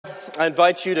I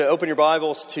invite you to open your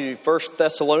Bibles to 1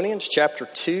 Thessalonians chapter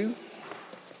 2,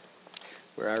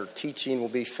 where our teaching will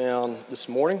be found this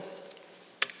morning.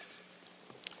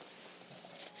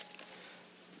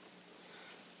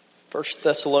 1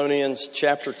 Thessalonians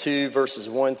chapter 2, verses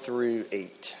 1 through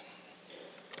 8.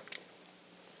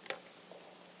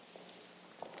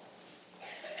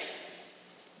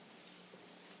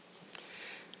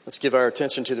 Let's give our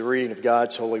attention to the reading of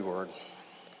God's holy word.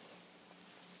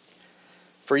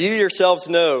 For you yourselves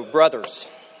know, brothers,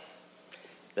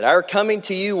 that our coming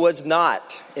to you was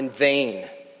not in vain.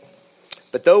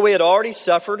 But though we had already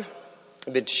suffered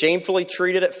and been shamefully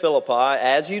treated at Philippi,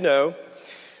 as you know,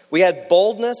 we had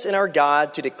boldness in our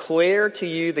God to declare to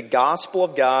you the gospel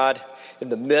of God in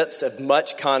the midst of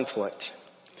much conflict.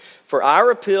 For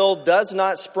our appeal does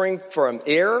not spring from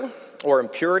error or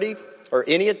impurity or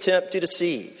any attempt to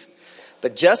deceive.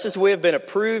 But just as we have been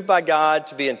approved by God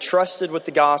to be entrusted with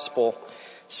the gospel,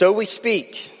 so we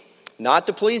speak, not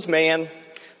to please man,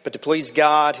 but to please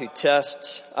God who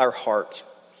tests our heart.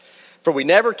 For we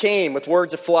never came with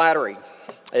words of flattery,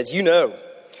 as you know,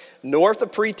 nor with a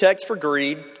pretext for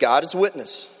greed, God is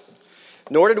witness.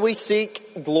 Nor did we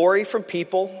seek glory from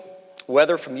people,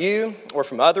 whether from you or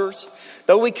from others,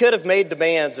 though we could have made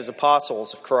demands as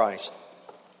apostles of Christ.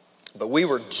 But we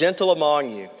were gentle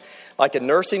among you, like a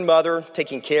nursing mother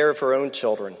taking care of her own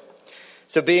children.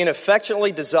 So being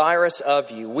affectionately desirous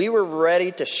of you, we were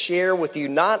ready to share with you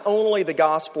not only the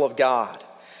gospel of God,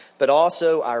 but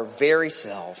also our very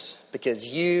selves, because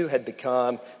you had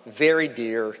become very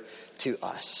dear to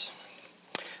us.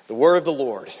 The word of the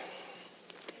Lord.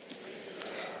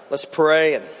 Let's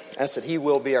pray and ask that He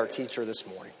will be our teacher this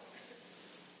morning.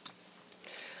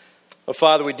 Oh,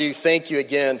 Father, we do thank you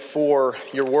again for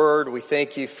your word. We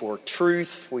thank you for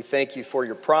truth. We thank you for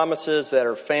your promises that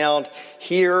are found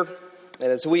here. And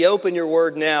as we open your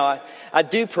word now, I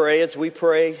do pray, as we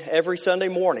pray every Sunday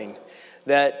morning,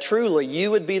 that truly you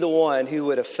would be the one who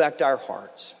would affect our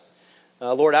hearts.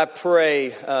 Lord, I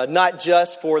pray not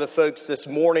just for the folks this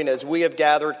morning as we have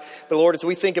gathered, but Lord, as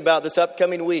we think about this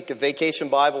upcoming week of Vacation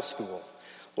Bible School,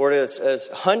 Lord, as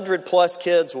 100 plus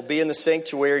kids will be in the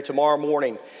sanctuary tomorrow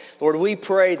morning, Lord, we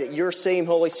pray that your same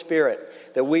Holy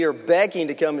Spirit that we are begging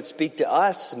to come and speak to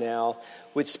us now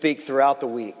would speak throughout the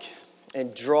week.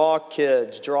 And draw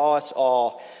us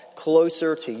all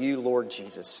closer to you, Lord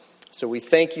Jesus. So we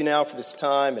thank you now for this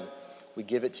time, and we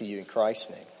give it to you in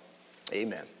Christ's name.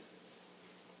 Amen.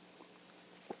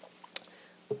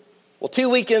 Well, 2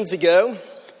 weekends ago,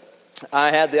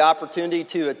 I had the opportunity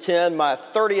to attend my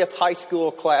 30th high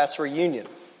school class reunion.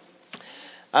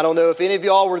 I don't know if any of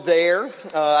y'all were there.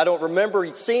 I don't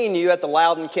remember seeing you at the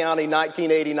Loudoun County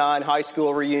 1989 high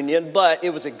school reunion, but it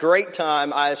was a great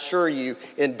time, I assure you,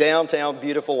 in downtown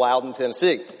beautiful Loudoun,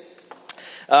 Tennessee.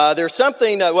 There's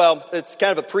something, it's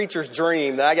kind of a preacher's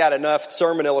dream that I got enough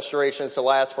sermon illustrations to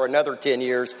last for another 10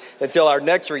 years until our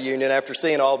next reunion after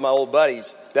seeing all of my old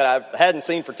buddies that I hadn't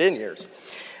seen for 10 years.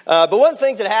 But one of the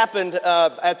things that happened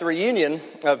at the reunion,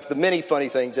 of the many funny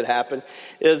things that happened,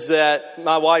 is that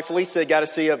my wife Lisa got to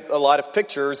see a lot of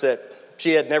pictures that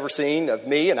she had never seen of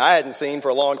me and I hadn't seen for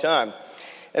a long time.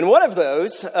 And one of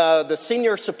those, the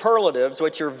senior superlatives,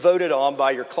 which are voted on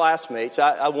by your classmates,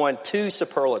 I won 2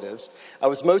 superlatives. I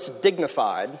was most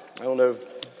dignified. I don't know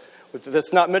if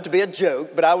that's not meant to be a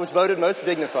joke, but I was voted most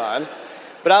dignified.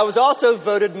 But I was also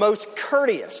voted most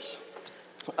courteous.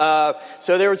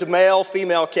 So there was a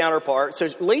male-female counterpart. So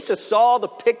Lisa saw the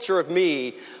picture of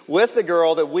me with the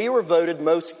girl that we were voted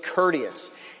most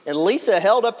courteous. And Lisa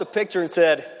held up the picture and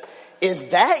said, "Is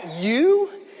that you?"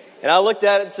 And I looked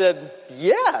at it and said,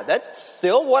 "Yeah, that's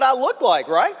still what I look like,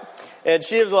 right?" And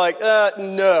she was like,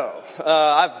 "No.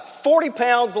 I'm 40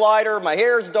 pounds lighter. My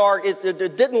hair is dark. It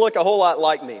didn't look a whole lot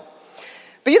like me."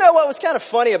 But you know what was kind of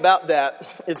funny about that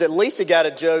is that Lisa got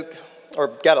a joke, or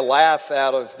got a laugh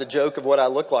out of the joke of what I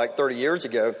looked like 30 years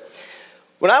ago.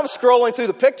 When I was scrolling through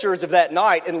the pictures of that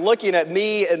night and looking at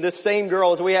me and this same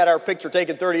girl as we had our picture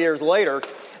taken 30 years later,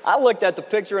 I looked at the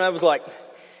picture and I was like,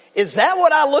 "Is that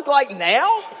what I look like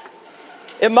now?"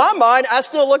 In my mind, I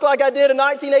still look like I did in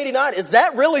 1989. Is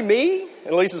that really me?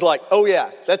 And Lisa's like, "Oh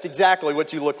yeah, that's exactly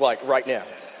what you look like right now."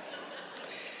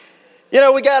 You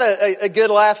know, we got a good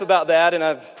laugh about that, and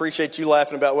I appreciate you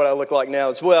laughing about what I look like now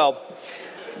as well.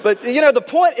 But, you know, the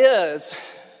point is,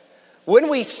 when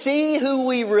we see who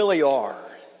we really are,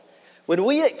 when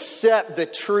we accept the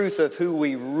truth of who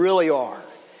we really are,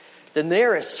 then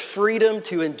there is freedom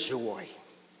to enjoy.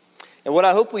 And what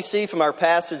I hope we see from our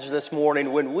passage this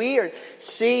morning, when we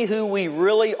see who we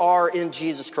really are in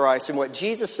Jesus Christ and what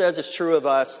Jesus says is true of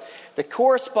us, the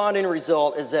corresponding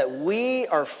result is that we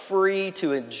are free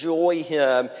to enjoy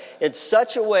Him in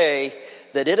such a way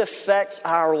that it affects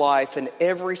our life in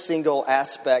every single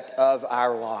aspect of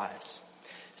our lives.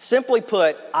 Simply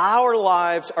put, our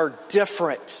lives are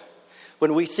different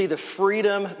when we see the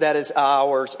freedom that is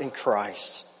ours in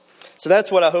Christ. So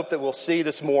that's what I hope that we'll see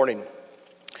this morning.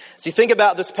 As you think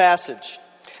about this passage,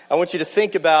 I want you to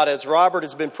think about, as Robert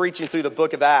has been preaching through the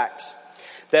book of Acts,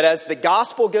 that as the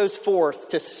gospel goes forth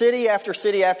to city after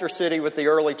city after city with the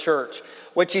early church,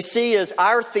 what you see is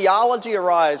our theology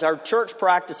arise, our church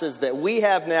practices that we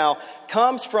have now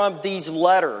comes from these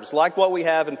letters, like what we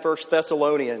have in 1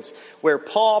 Thessalonians, where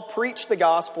Paul preached the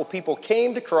gospel, people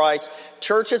came to Christ,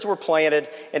 churches were planted,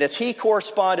 and as he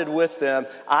corresponded with them,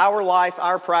 our life,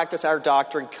 our practice, our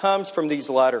doctrine comes from these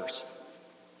letters.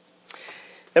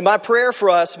 And my prayer for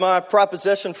us, my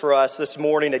proposition for us this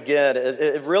morning again,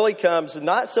 it really comes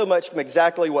not so much from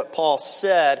exactly what Paul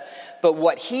said, but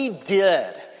what he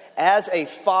did as a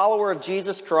follower of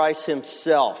Jesus Christ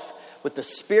himself, with the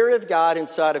Spirit of God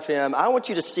inside of him. I want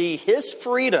you to see his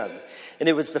freedom. And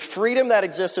it was the freedom that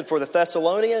existed for the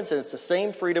Thessalonians, and it's the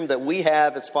same freedom that we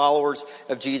have as followers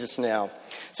of Jesus now.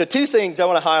 So 2 things I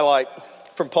want to highlight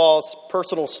from Paul's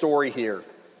personal story here.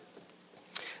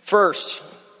 First,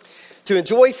 to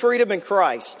enjoy freedom in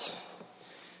Christ,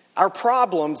 our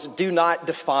problems do not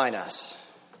define us.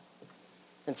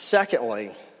 And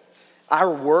secondly,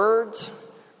 our words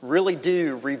really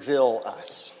do reveal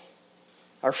us.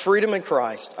 Our freedom in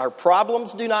Christ, our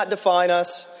problems do not define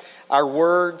us. Our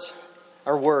words,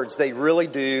 they really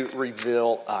do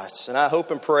reveal us. And I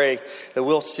hope and pray that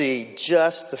we'll see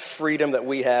just the freedom that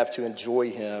we have to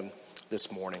enjoy Him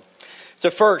this morning.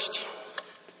 So first,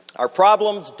 our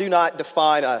problems do not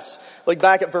define us. Look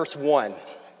back at verse 1.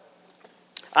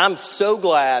 I'm so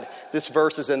glad this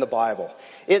verse is in the Bible.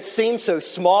 It seems so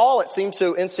small, it seems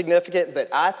so insignificant, but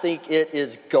I think it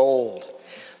is gold.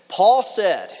 Paul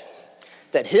said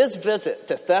that his visit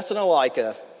to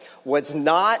Thessalonica was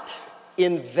not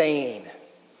in vain,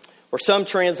 or some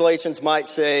translations might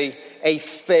say a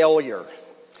failure.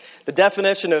 The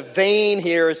definition of vain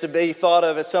here is to be thought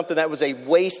of as something that was a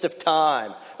waste of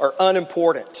time or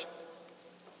unimportant.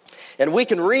 And we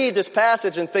can read this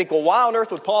passage and think, well, why on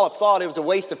earth would Paul have thought it was a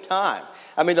waste of time?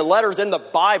 I mean, the letter's in the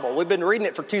Bible. We've been reading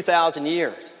it for 2,000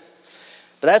 years.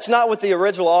 But that's not what the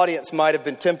original audience might have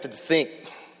been tempted to think.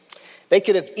 They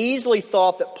could have easily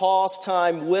thought that Paul's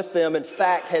time with them, in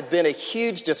fact, had been a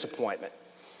huge disappointment.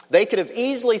 They could have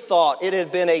easily thought it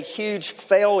had been a huge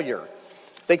failure.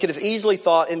 They could have easily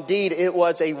thought, indeed, it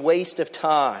was a waste of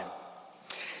time.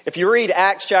 If you read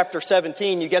Acts chapter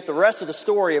 17, you get the rest of the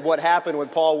story of what happened when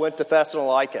Paul went to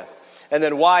Thessalonica, and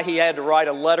then why he had to write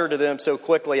a letter to them so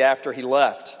quickly after he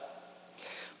left.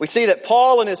 We see that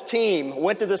Paul and his team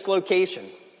went to this location.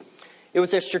 It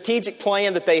was a strategic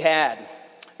plan that they had.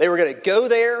 They were going to go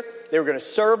there, they were going to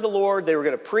serve the Lord, they were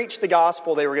going to preach the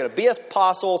gospel, they were going to be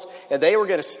apostles, and they were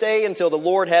going to stay until the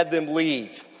Lord had them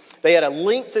leave. They had a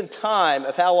length in time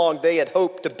of how long they had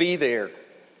hoped to be there.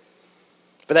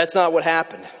 But that's not what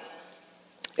happened.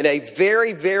 In a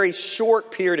very, very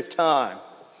short period of time,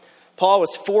 Paul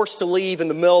was forced to leave in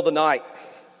the middle of the night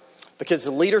because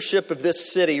the leadership of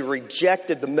this city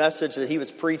rejected the message that he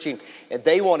was preaching, and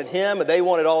they wanted him and they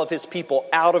wanted all of his people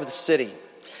out of the city.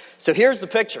 So here's the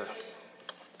picture.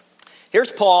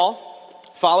 Here's Paul,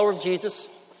 follower of Jesus,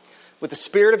 with the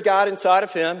Spirit of God inside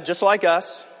of him, just like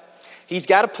us. He's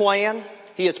got a plan.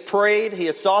 He has prayed, he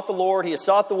has sought the Lord, he has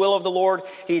sought the will of the Lord,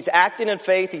 he's acting in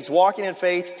faith, he's walking in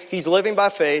faith, he's living by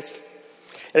faith.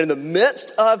 And in the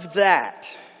midst of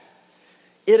that,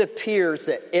 it appears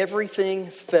that everything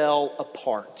fell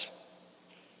apart.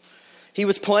 He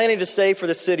was planning to stay for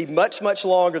the city much, much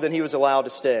longer than he was allowed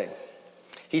to stay.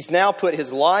 He's now put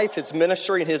his life, his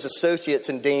ministry, and his associates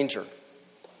in danger.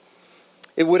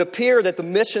 It would appear that the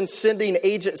mission sending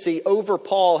agency over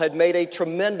Paul had made a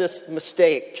tremendous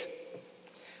mistake.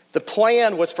 The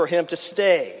plan was for him to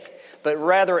stay, but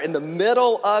rather in the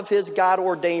middle of his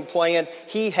God-ordained plan,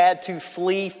 he had to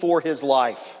flee for his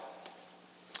life.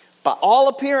 By all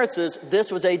appearances, this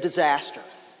was a disaster.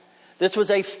 This was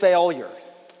a failure.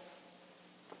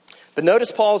 But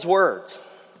notice Paul's words.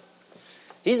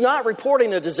 He's not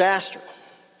reporting a disaster.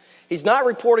 He's not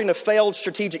reporting a failed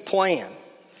strategic plan.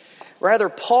 Rather,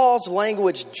 Paul's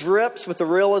language drips with the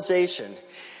realization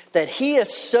that he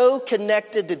is so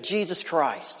connected to Jesus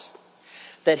Christ,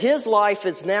 that his life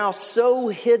is now so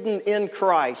hidden in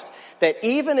Christ, that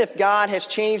even if God has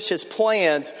changed his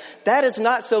plans, that is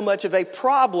not so much of a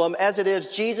problem as it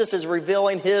is Jesus is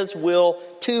revealing his will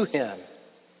to him.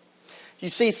 You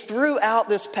see, throughout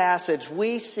this passage,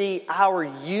 we see our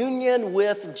union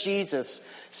with Jesus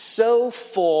so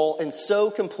full and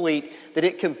so complete that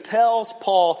it compels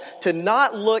Paul to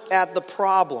not look at the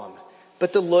problem,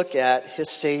 but to look at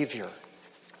his Savior.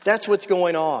 That's what's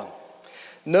going on.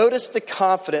 Notice the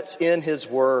confidence in his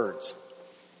words.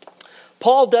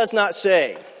 Paul does not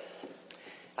say,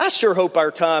 I sure hope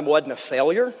our time wasn't a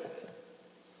failure.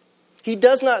 He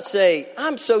does not say,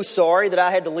 I'm so sorry that I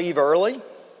had to leave early.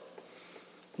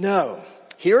 No,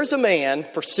 here's a man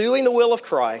pursuing the will of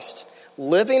Christ,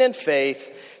 living in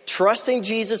faith, trusting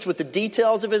Jesus with the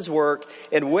details of his work,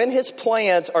 and when his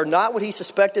plans are not what he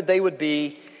suspected they would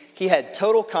be, he had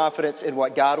total confidence in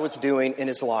what God was doing in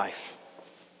his life.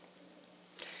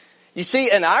 You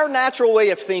see, in our natural way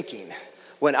of thinking,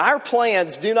 when our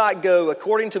plans do not go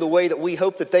according to the way that we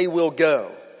hope that they will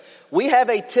go, we have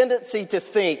a tendency to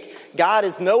think God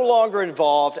is no longer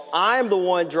involved. I'm the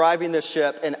one driving the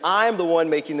ship, and I'm the one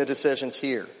making the decisions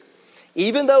here.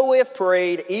 Even though we have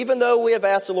prayed, even though we have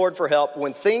asked the Lord for help,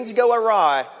 when things go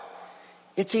awry,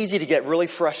 it's easy to get really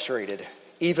frustrated,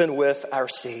 even with our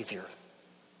Savior.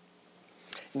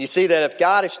 And you see that if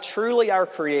God is truly our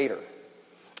Creator,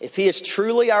 if He is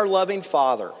truly our loving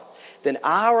Father, then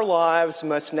our lives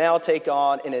must now take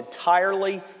on an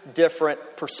entirely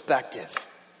different perspective.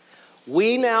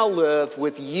 We now live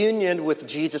with union with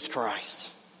Jesus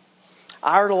Christ.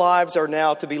 Our lives are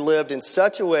now to be lived in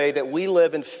such a way that we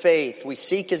live in faith. We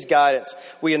seek His guidance.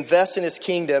 We invest in His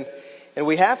kingdom. And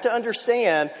we have to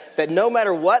understand that no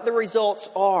matter what the results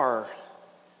are,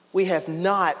 we have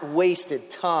not wasted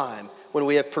time when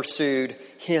we have pursued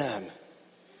Him.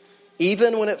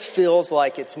 Even when it feels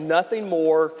like it's nothing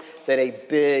more than a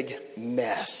big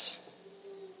mess.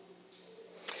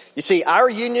 You see, our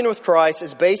union with Christ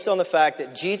is based on the fact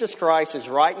that Jesus Christ is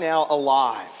right now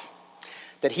alive.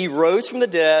 That He rose from the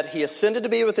dead, He ascended to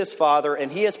be with His Father,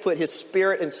 and He has put His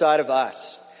Spirit inside of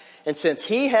us. And since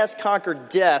He has conquered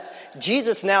death,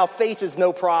 Jesus now faces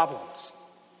no problems.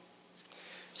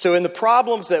 So in the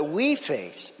problems that we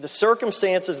face, the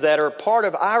circumstances that are part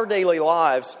of our daily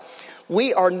lives,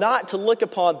 we are not to look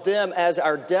upon them as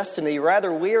our destiny.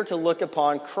 Rather, we are to look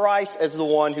upon Christ as the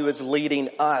one who is leading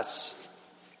us.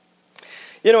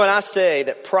 You know, when I say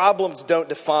that problems don't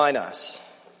define us,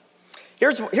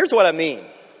 here's what I mean.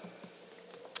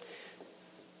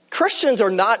 Christians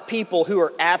are not people who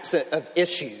are absent of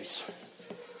issues.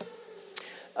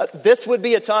 This would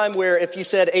be a time where if you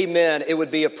said amen, it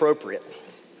would be appropriate.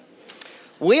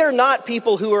 We are not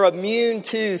people who are immune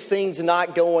to things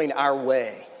not going our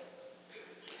way.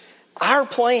 Our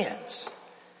plans,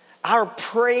 our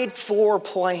prayed for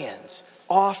plans,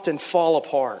 often fall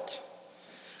apart.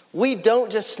 We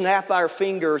don't just snap our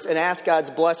fingers and ask God's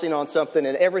blessing on something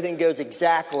and everything goes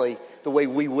exactly the way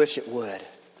we wish it would.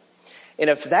 And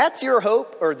if that's your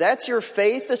hope or that's your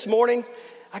faith this morning,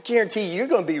 I guarantee you're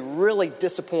going to be really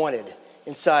disappointed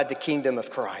inside the kingdom of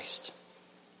Christ.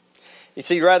 You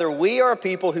see, rather, we are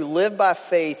people who live by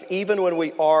faith even when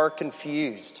we are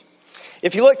confused.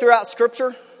 If you look throughout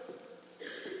Scripture,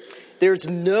 there's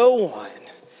no one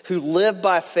who lived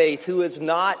by faith who is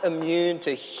not immune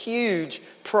to huge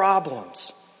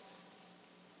problems.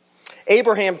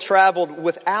 Abraham traveled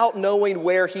without knowing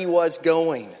where he was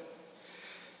going.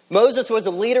 Moses was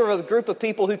a leader of a group of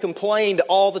people who complained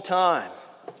all the time.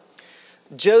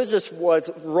 Joseph was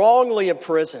wrongly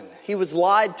imprisoned. He was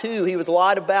lied to. He was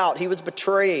lied about. He was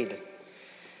betrayed.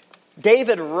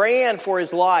 David ran for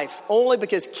his life only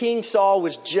because King Saul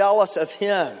was jealous of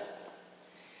him.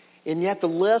 And yet the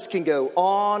list can go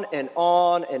on and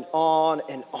on and on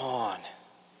and on.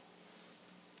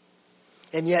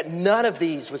 And yet none of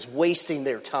these was wasting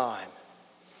their time.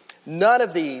 None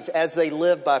of these, as they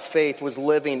lived by faith, was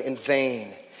living in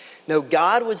vain. No,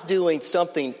 God was doing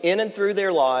something in and through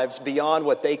their lives beyond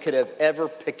what they could have ever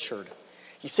pictured.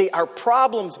 You see, our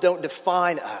problems don't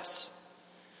define us.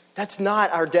 That's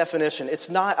not our definition. It's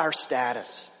not our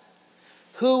status.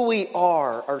 Who we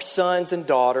are sons and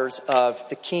daughters of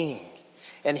the King.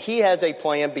 And He has a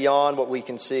plan beyond what we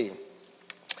can see.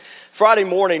 Friday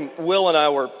morning, Will and I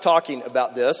were talking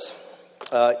about this.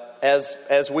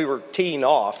 As we were teeing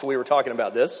off, we were talking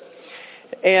about this.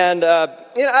 And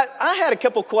I had a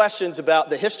couple questions about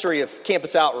the history of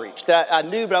campus outreach that I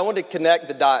knew, but I wanted to connect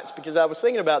the dots because I was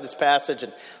thinking about this passage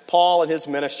and Paul and his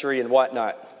ministry and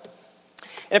whatnot.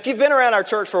 And if you've been around our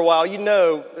church for a while, you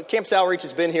know Campus Outreach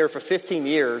has been here for 15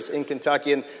 years in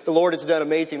Kentucky, and the Lord has done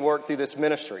amazing work through this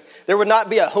ministry. There would not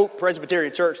be a Hope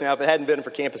Presbyterian Church now if it hadn't been for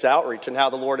Campus Outreach and how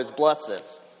the Lord has blessed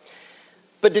this.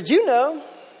 But did you know,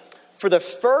 for the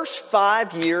first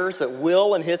 5 years that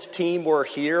Will and his team were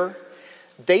here,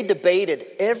 they debated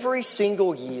every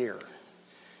single year,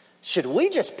 should we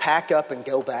just pack up and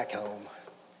go back home?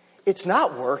 It's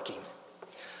not working.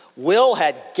 Will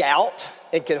had gout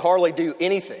and could hardly do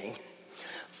anything.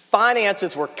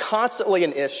 Finances were constantly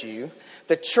an issue.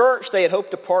 The church they had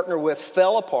hoped to partner with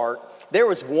fell apart. There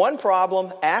was one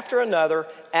problem after another,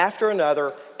 after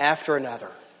another, after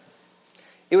another.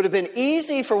 It would have been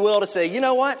easy for Will to say, you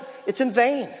know what? It's in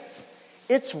vain.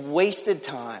 It's wasted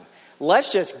time.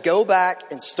 Let's just go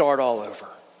back and start all over.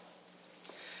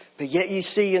 But yet you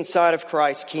see inside of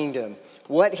Christ's kingdom,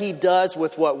 what he does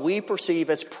with what we perceive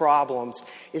as problems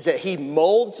is that he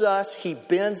molds us, he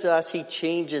bends us, he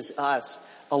changes us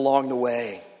along the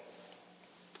way.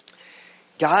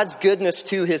 God's goodness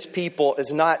to his people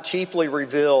is not chiefly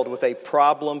revealed with a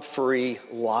problem-free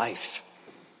life.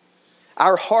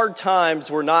 Our hard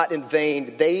times were not in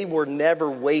vain. They were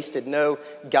never wasted. No,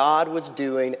 God was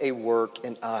doing a work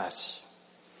in us.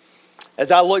 As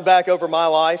I look back over my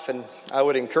life, and I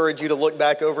would encourage you to look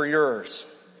back over yours,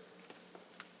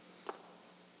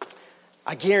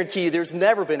 I guarantee you there's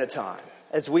never been a time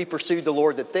as we pursued the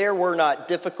Lord that there were not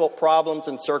difficult problems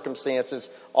and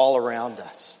circumstances all around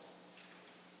us.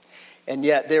 And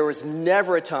yet there was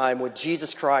never a time when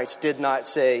Jesus Christ did not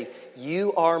say,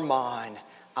 you are mine,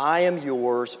 I am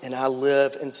yours, and I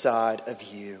live inside of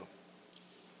you.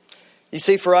 You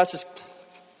see, for us as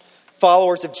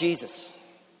followers of Jesus,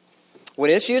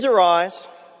 when issues arise,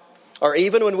 or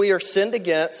even when we are sinned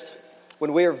against,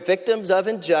 when we are victims of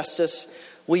injustice,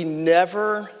 we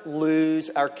never lose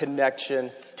our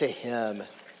connection to him.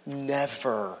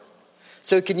 Never.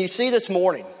 So can you see this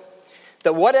morning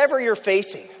that whatever you're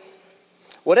facing,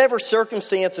 whatever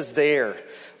circumstance is there,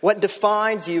 what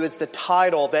defines you is the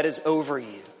title that is over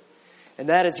you. And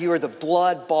that is, you are the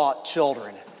blood-bought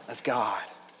children of God.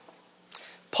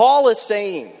 Paul is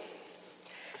saying,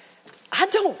 I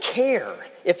don't care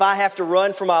if I have to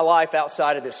run for my life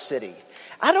outside of this city.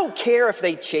 I don't care if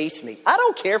they chase me. I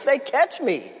don't care if they catch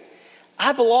me.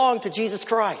 I belong to Jesus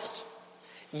Christ.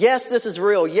 Yes, this is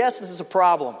real. Yes, this is a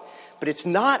problem. But it's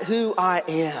not who I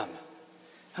am.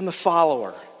 I'm a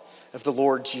follower of the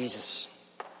Lord Jesus.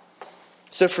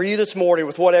 So for you this morning,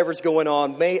 with whatever's going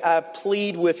on, may I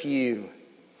plead with you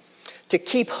to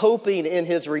keep hoping in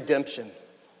his redemption,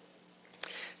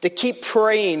 to keep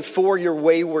praying for your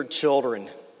wayward children,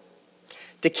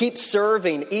 to keep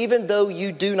serving even though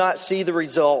you do not see the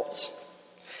results,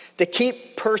 to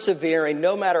keep persevering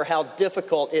no matter how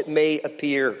difficult it may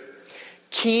appear.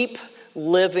 Keep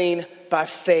living by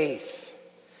faith.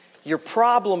 Your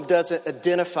problem doesn't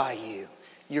identify you.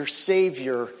 Your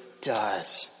Savior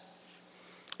does.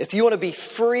 If you want to be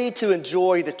free to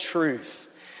enjoy the truth,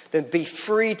 then be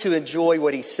free to enjoy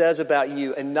what he says about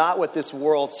you and not what this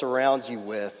world surrounds you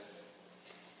with.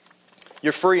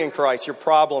 You're free in Christ. Your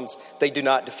problems, they do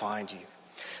not define you.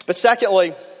 But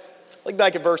secondly, look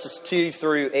back at verses 2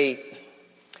 through 8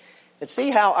 and see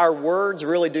how our words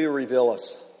really do reveal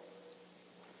us.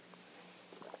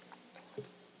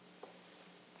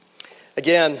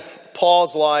 Again,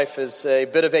 Paul's life is a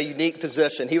bit of a unique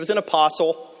position. He was an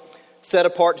apostle, set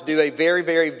apart to do a very,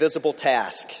 very visible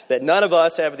task that none of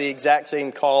us have the exact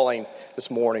same calling this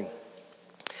morning.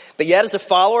 But yet, as a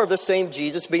follower of the same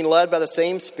Jesus, being led by the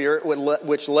same Spirit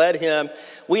which led him,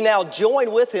 we now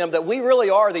join with him that we really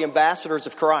are the ambassadors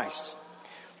of Christ.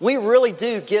 We really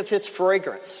do give his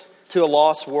fragrance to a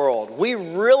lost world. We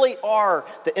really are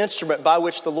the instrument by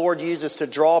which the Lord uses to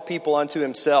draw people unto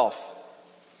himself.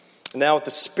 Now, with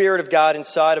the Spirit of God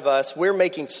inside of us, we're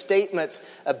making statements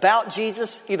about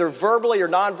Jesus, either verbally or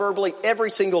non-verbally, every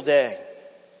single day.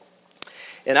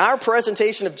 And our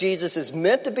presentation of Jesus is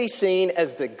meant to be seen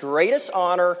as the greatest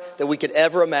honor that we could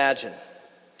ever imagine.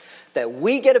 That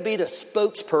we get to be the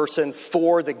spokesperson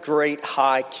for the great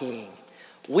high King.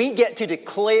 We get to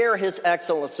declare his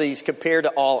excellencies compared to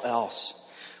all else.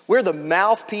 We're the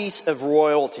mouthpiece of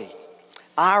royalty.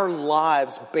 Our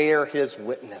lives bear his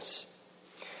witness.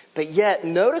 But yet,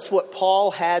 notice what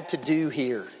Paul had to do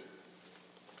here.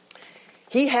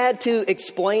 He had to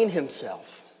explain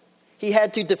himself. He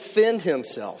had to defend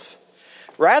himself.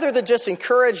 Rather than just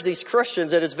encourage these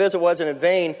Christians that his visit wasn't in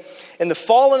vain, in the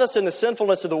fallenness and the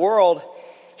sinfulness of the world,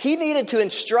 he needed to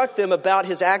instruct them about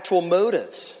his actual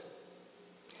motives.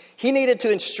 He needed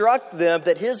to instruct them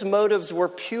that his motives were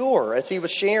pure as he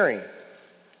was sharing.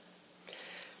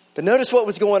 But notice what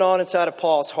was going on inside of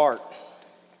Paul's heart.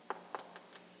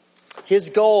 His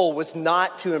goal was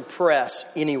not to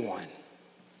impress anyone.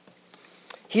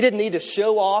 He didn't need to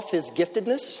show off his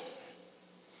giftedness.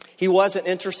 He wasn't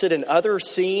interested in others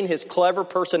seeing his clever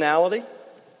personality.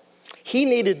 He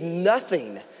needed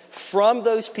nothing from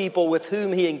those people with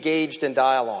whom he engaged in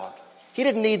dialogue. He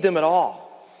didn't need them at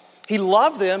all. He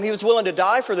loved them. He was willing to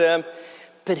die for them.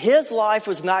 But his life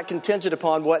was not contingent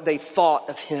upon what they thought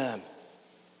of him.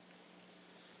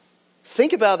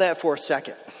 Think about that for a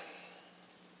second.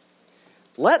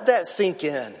 Let that sink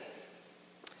in.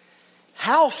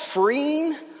 How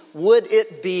freeing would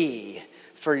it be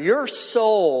for your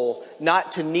soul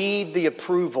not to need the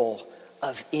approval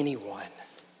of anyone?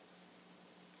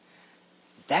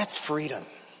 That's freedom.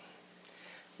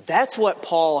 That's what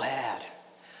Paul had.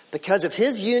 Because of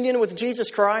his union with Jesus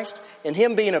Christ and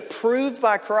him being approved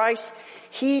by Christ,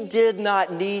 he did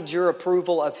not need your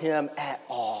approval of him at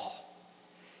all.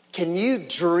 Can you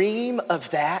dream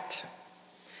of that?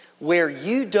 Where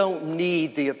you don't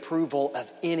need the approval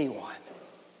of anyone.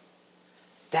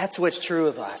 That's what's true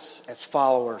of us as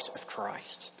followers of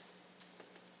Christ.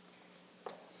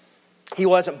 He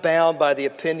wasn't bound by the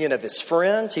opinion of his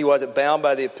friends. He wasn't bound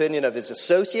by the opinion of his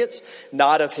associates,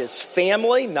 not of his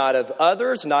family, not of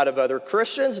others, not of other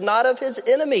Christians, not of his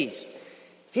enemies.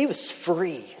 He was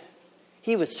free.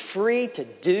 He was free to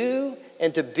do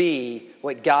and to be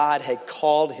what God had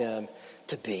called him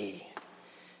to be.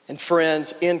 And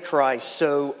friends, in Christ,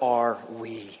 so are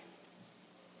we.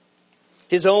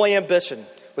 His only ambition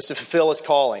was to fulfill his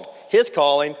calling. His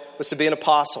calling was to be an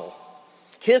apostle.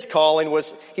 His calling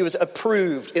was, he was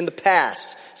approved in the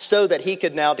past so that he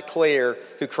could now declare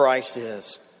who Christ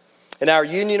is. In our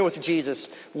union with Jesus,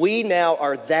 we now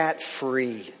are that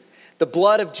free. The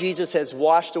blood of Jesus has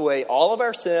washed away all of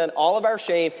our sin, all of our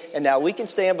shame, and now we can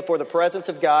stand before the presence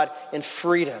of God in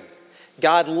freedom.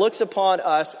 God looks upon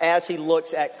us as he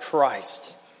looks at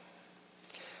Christ.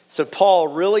 So Paul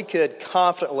really could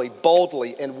confidently,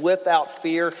 boldly, and without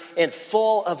fear, and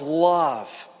full of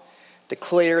love,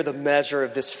 declare the measure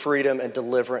of this freedom and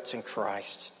deliverance in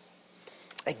Christ.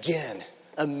 Again,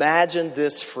 imagine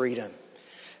this freedom.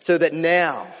 So that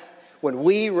now, when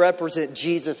we represent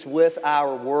Jesus with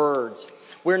our words,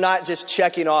 we're not just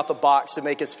checking off a box to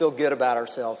make us feel good about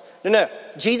ourselves. No.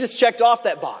 Jesus checked off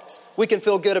that box. We can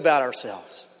feel good about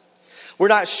ourselves. We're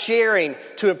not sharing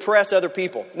to impress other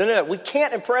people. No. We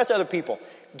can't impress other people.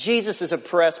 Jesus is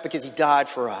impressed because he died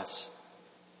for us.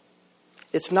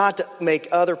 It's not to make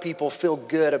other people feel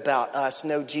good about us.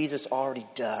 No, Jesus already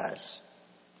does.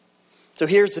 So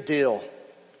here's the deal.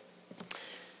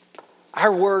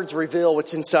 Our words reveal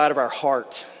what's inside of our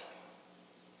heart.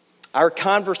 Our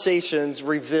conversations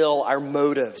reveal our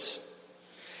motives.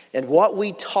 And what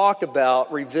we talk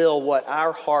about reveal what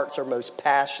our hearts are most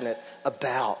passionate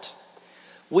about.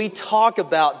 We talk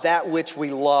about that which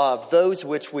we love, those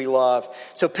which we love.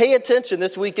 So pay attention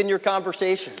this week in your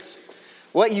conversations.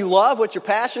 What you love, what you're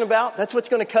passionate about, that's what's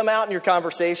going to come out in your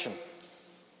conversation.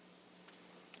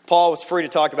 Paul was free to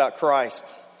talk about Christ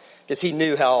because he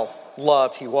knew how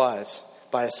loved he was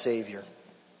by a Savior.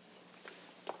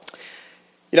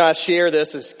 You know, I share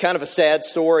this as kind of a sad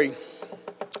story.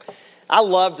 I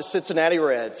love the Cincinnati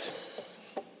Reds.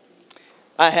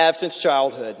 I have since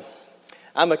childhood.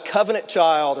 I'm a covenant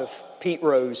child of Pete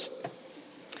Rose.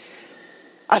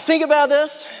 I think about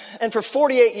this, and for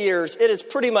 48 years, it has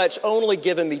pretty much only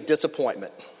given me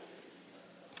disappointment.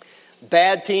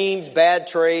 Bad teams, bad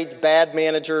trades, bad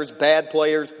managers, bad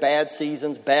players, bad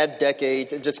seasons, bad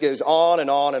decades. It just goes on and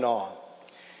on and on.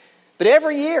 But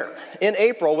every year in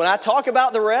April, when I talk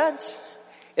about the Reds,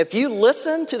 if you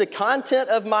listen to the content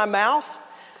of my mouth,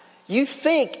 you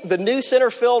think the new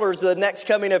center fielder is the next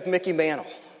coming of Mickey Mantle.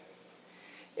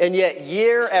 And yet,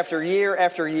 year after year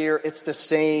after year, it's the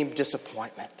same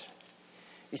disappointment.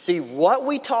 You see, what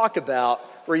we talk about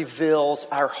reveals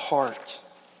our heart.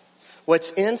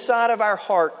 What's inside of our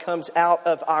heart comes out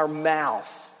of our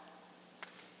mouth.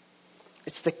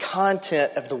 It's the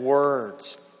content of the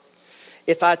words.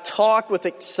 If I talk with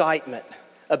excitement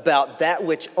about that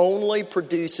which only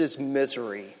produces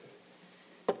misery,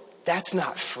 that's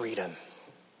not freedom.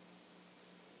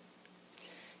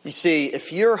 You see,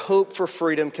 if your hope for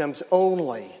freedom comes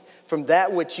only from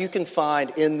that which you can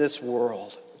find in this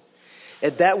world,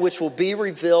 and that which will be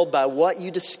revealed by what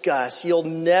you discuss, you'll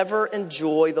never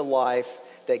enjoy the life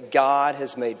that God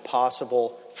has made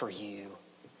possible for you.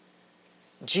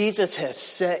 Jesus has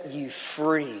set you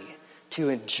free to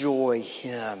enjoy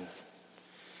him.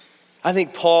 I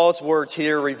think Paul's words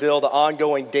here reveal the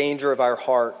ongoing danger of our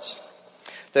hearts.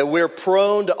 That we're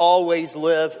prone to always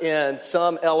live in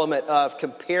some element of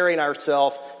comparing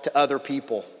ourselves to other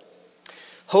people.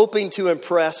 Hoping to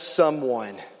impress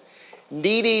someone.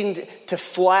 Needing to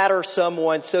flatter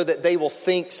someone so that they will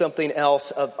think something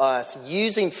else of us.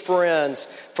 Using friends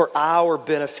for our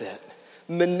benefit.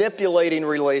 Manipulating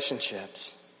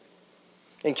relationships.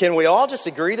 And can we all just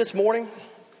agree this morning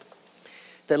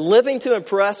that living to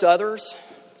impress others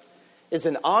is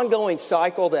an ongoing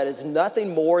cycle that is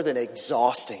nothing more than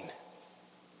exhausting.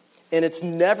 And it's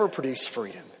never produced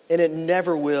freedom, and it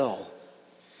never will.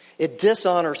 It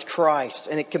dishonors Christ,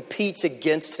 and it competes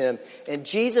against him. And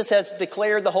Jesus has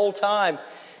declared the whole time,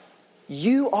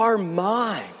 you are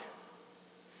mine.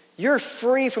 You're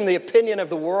free from the opinion of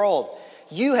the world.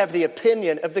 You have the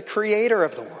opinion of the Creator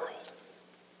of the world.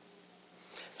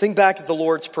 Think back to the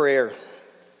Lord's Prayer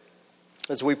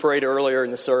as we prayed earlier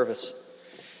in the service.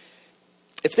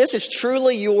 If this is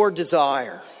truly your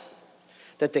desire,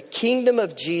 that the kingdom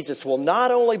of Jesus will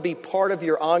not only be part of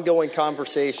your ongoing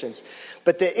conversations,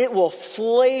 but that it will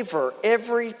flavor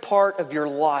every part of your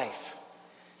life,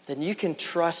 then you can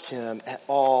trust him at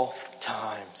all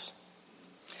times.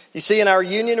 You see, in our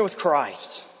union with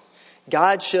Christ,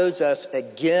 God shows us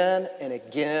again and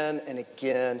again and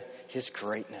again his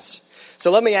greatness. So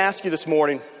let me ask you this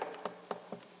morning,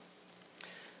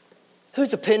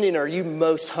 whose opinion are you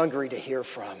most hungry to hear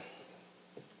from?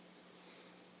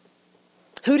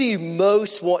 Who do you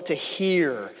most want to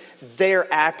hear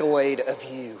their accolade of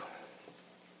you?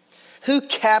 Who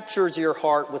captures your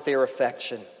heart with their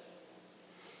affection?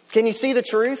 Can you see the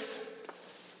truth?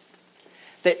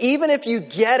 That even if you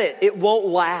get it, it won't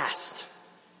last.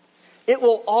 It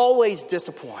will always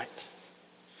disappoint.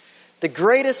 The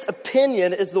greatest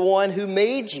opinion is the one who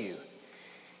made you,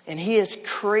 and he is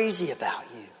crazy about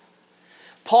you.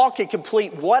 Paul could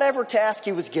complete whatever task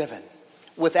he was given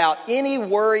without any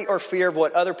worry or fear of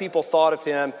what other people thought of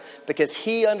him, because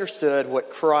he understood what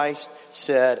Christ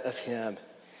said of him.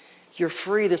 You're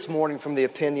free this morning from the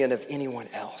opinion of anyone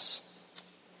else.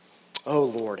 Oh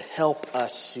Lord, help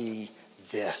us see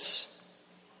this.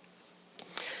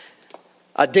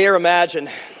 I dare imagine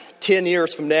 10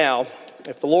 years from now,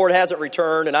 if the Lord hasn't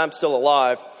returned and I'm still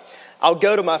alive, I'll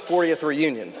go to my 40th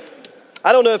reunion.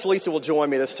 I don't know if Lisa will join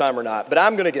me this time or not, but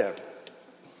I'm going to go.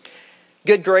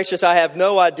 Good gracious, I have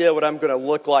no idea what I'm going to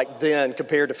look like then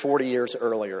compared to 40 years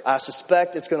earlier. I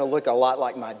suspect it's going to look a lot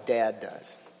like my dad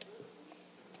does.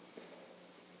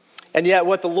 And yet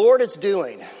what the Lord is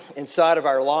doing inside of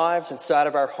our lives, inside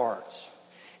of our hearts,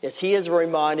 is he is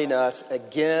reminding us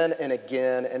again and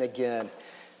again and again,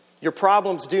 your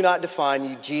problems do not define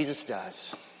you, Jesus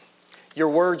does. Your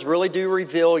words really do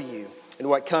reveal you. And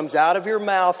what comes out of your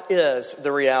mouth is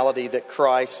the reality that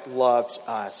Christ loves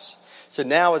us. So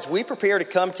now as we prepare to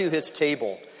come to his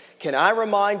table, can I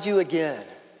remind you again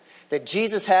that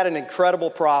Jesus had an incredible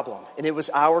problem, and it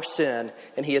was our sin,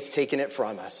 and he has taken it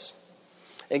from us.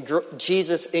 And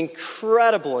Jesus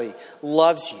incredibly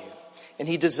loves you, and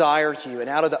he desires you. And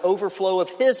out of the overflow of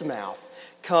his mouth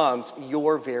comes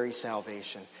your very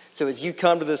salvation. So as you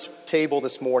come to this table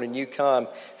this morning, you come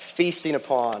feasting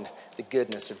upon the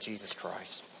goodness of Jesus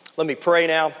Christ. Let me pray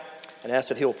now and ask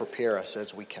that he will prepare us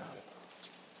as we come.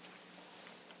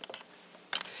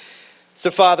 So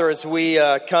Father, as we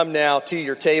come now to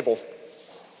your table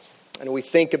and we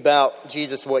think about,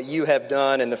 Jesus, what you have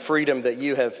done and the freedom that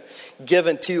you have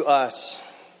given to us,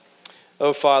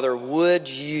 oh Father, would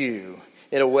you,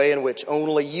 in a way in which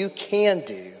only you can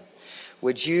do,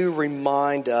 would you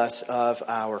remind us of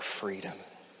our freedom?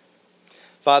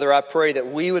 Father, I pray that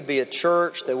we would be a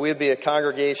church, that we would be a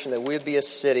congregation, that we would be a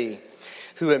city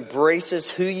who embraces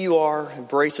who you are,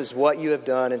 embraces what you have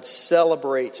done, and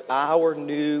celebrates our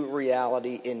new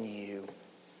reality in you.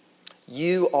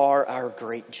 You are our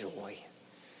great joy.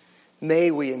 May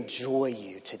we enjoy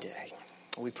you today.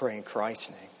 We pray in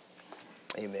Christ's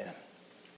name. Amen.